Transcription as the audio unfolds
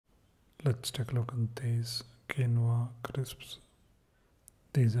Let's take a look at these Quinoa Crisps.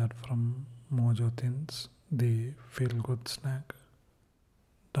 These are from Mojo Thins, the feel-good snack.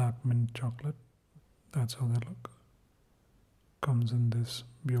 Dark mint chocolate, that's how they look. Comes in this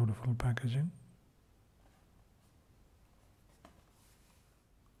beautiful packaging.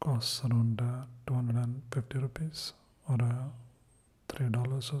 Costs around 250 rupees or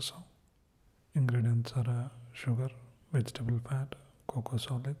 $3 or so. Ingredients are sugar, vegetable fat, cocoa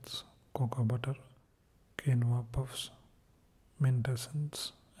solids, cocoa butter, quinoa puffs, mint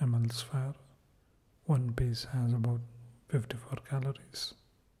essence, emulsifier. One piece has about 54 calories.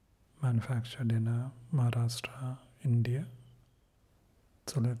 Manufactured in Maharashtra, India.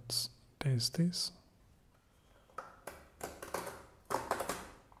 So let's taste this.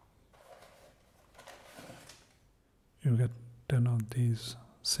 You get 10 of these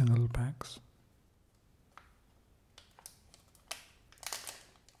single packs.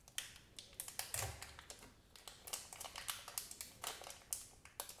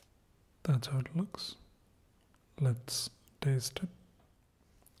 That's how it looks. Let's taste it.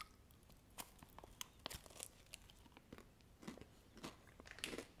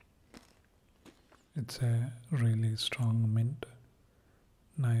 It's a really strong mint,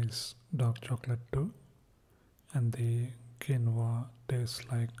 nice dark chocolate too, and the quinoa tastes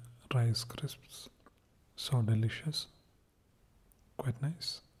like rice crisps. So delicious, quite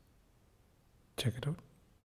nice. Check it out.